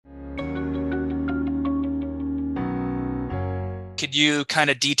Could you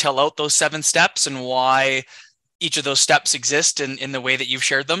kind of detail out those 7 steps and why each of those steps exist in the way that you've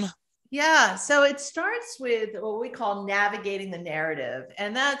shared them? Yeah. So it starts with what we call navigating the narrative.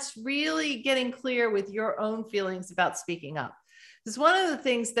 And that's really getting clear with your own feelings about speaking up. Because one of the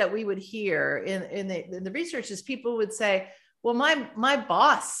things that we would hear in the research is people would say, well, my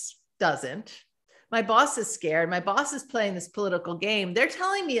boss doesn't. My boss is scared. My boss is playing this political game. They're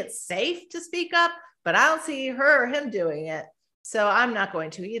telling me it's safe to speak up, but I don't see her or him doing it. So I'm not going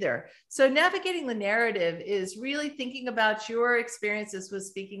to either. So navigating the narrative is really thinking about your experiences with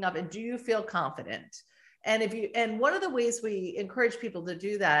speaking up and do you feel confident? And one of the ways we encourage people to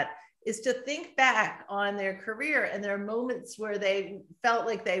do that is to think back on their career and their moments where they felt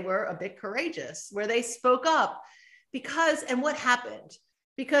like they were a bit courageous, where they spoke up and what happened.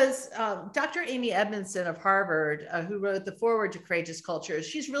 Because Dr. Amy Edmondson of Harvard, who wrote the foreword to Courageous Cultures,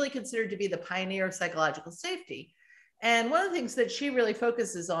 she's really considered to be the pioneer of psychological safety. And one of the things that she really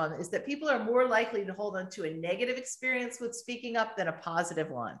focuses on is that people are more likely to hold on to a negative experience with speaking up than a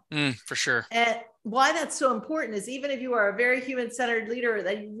positive one. For sure. And why that's so important is even if you are a very human-centered leader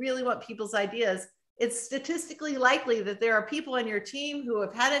that you really want people's ideas, it's statistically likely that there are people on your team who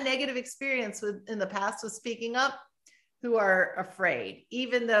have had a negative experience in the past with speaking up who are afraid,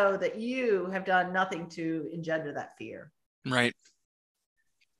 even though that you have done nothing to engender that fear. Right.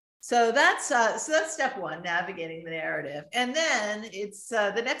 So that's step one, navigating the narrative. And then it's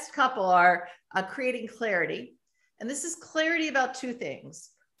the next couple are creating clarity. And this is clarity about 2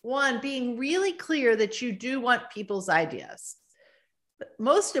 things. One, being really clear that you do want people's ideas. But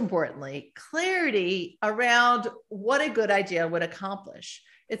most importantly, clarity around what a good idea would accomplish.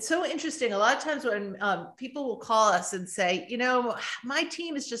 It's so interesting. A lot of times when people will call us and say, my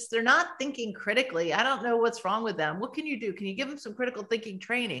team is they're not thinking critically. I don't know what's wrong with them. What can you do? Can you give them some critical thinking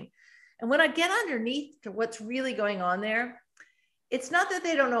training? And when I get underneath to what's really going on there, it's not that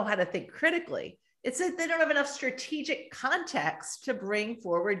they don't know how to think critically. It's that they don't have enough strategic context to bring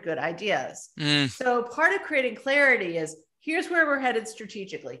forward good ideas. So part of creating clarity is here's where we're headed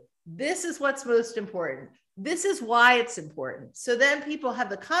strategically. This is what's most important. This is why it's important. So then people have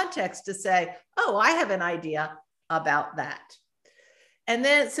the context to say, oh, I have an idea about that. And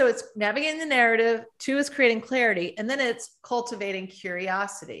then, so it's navigating the narrative. 2 is creating clarity. And then it's cultivating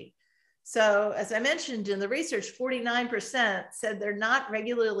curiosity. So as I mentioned in the research, 49% said they're not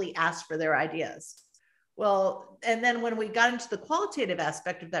regularly asked for their ideas. Well, and then when we got into the qualitative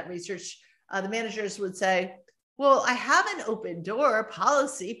aspect of that research, the managers would say, well, I have an open door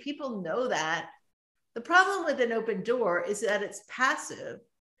policy. People know that. The problem with an open door is that it's passive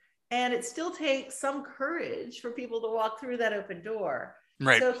and it still takes some courage for people to walk through that open door.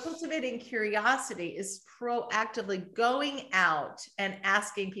 Right. So cultivating curiosity is proactively going out and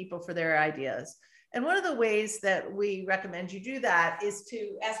asking people for their ideas. And one of the ways that we recommend you do that is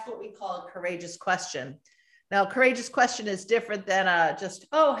to ask what we call a courageous question. Now, courageous question is different than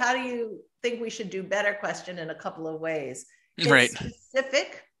how do you think we should do better question in a couple of ways. It's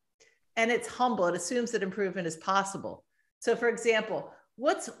specific and it's humble. It assumes that improvement is possible. So for example,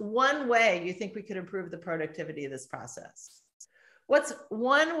 what's one way you think we could improve the productivity of this process? What's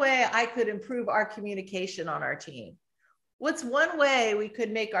one way I could improve our communication on our team? What's one way we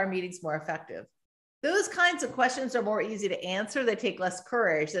could make our meetings more effective? Those kinds of questions are more easy to answer. They take less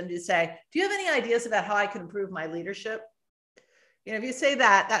courage than to say, do you have any ideas about how I can improve my leadership? If you say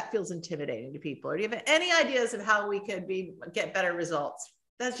that, that feels intimidating to people. Or do you have any ideas of how we could get better results?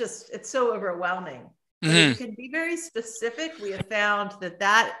 It's so overwhelming. Mm-hmm. If you can be very specific, we have found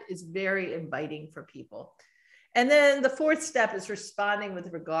that is very inviting for people. And then the 4th step is responding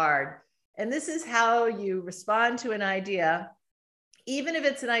with regard. And this is how you respond to an idea, even if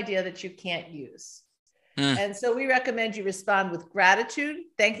it's an idea that you can't use. And so we recommend you respond with gratitude,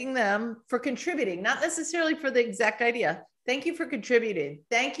 thanking them for contributing, not necessarily for the exact idea. Thank you for contributing.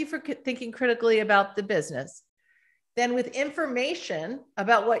 Thank you for thinking critically about the business. Then with information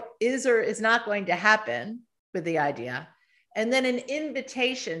about what is or is not going to happen with the idea, and then an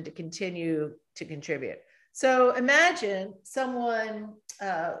invitation to continue to contribute. So imagine someone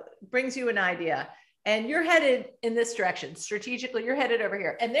brings you an idea and you're headed in this direction. Strategically, you're headed over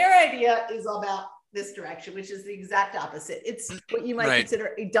here. And their idea is about this direction, which is the exact opposite. It's what you might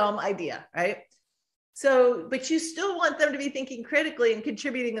consider a dumb idea, right? So, but you still want them to be thinking critically and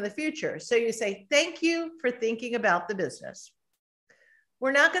contributing in the future. So you say, thank you for thinking about the business.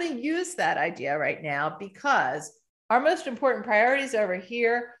 We're not going to use that idea right now because our most important priorities over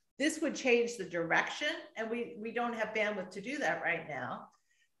here. This would change the direction and we don't have bandwidth to do that right now.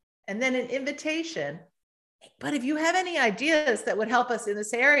 And then an invitation. But if you have any ideas that would help us in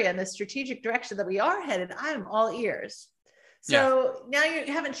this area, in the strategic direction that we are headed, I am all ears. So now you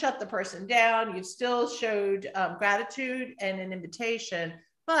haven't shut the person down. You've still showed gratitude and an invitation,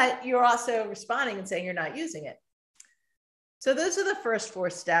 but you're also responding and saying you're not using it. So those are the first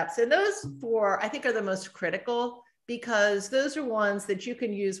 4 steps. And those 4, I think, are the most critical, because those are ones that you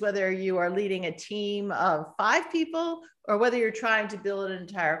can use whether you are leading a team of 5 people or whether you're trying to build an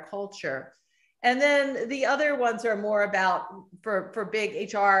entire culture. And then the other ones are more about for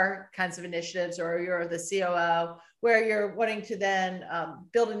big HR kinds of initiatives, or you're the COO, where you're wanting to then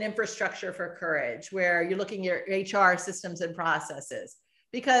build an infrastructure for courage, where you're looking at your HR systems and processes.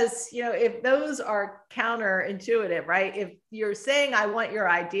 Because, you know, if those are counterintuitive, right? If you're saying, I want your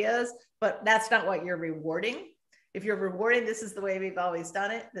ideas, but that's not what you're rewarding. If you're rewarding, this is the way we've always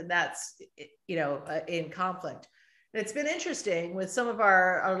done it, then that's, you know, in conflict. And it's been interesting with some of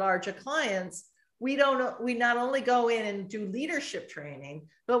our larger clients. We not only go in and do leadership training,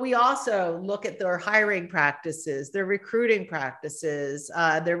 but we also look at their hiring practices, their recruiting practices,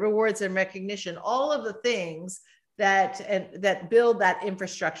 their rewards and recognition, all of the things that build that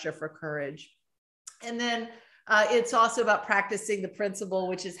infrastructure for courage. And then it's also about practicing the principle,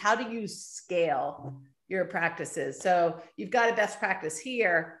 which is how do you scale your practices? So you've got a best practice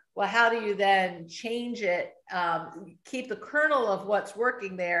here. Well, how do you then change it, keep the kernel of what's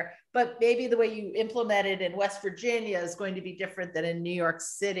working there, but maybe the way you implement it in West Virginia is going to be different than in New York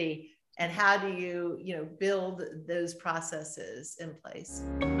City. And how do you, build those processes in place?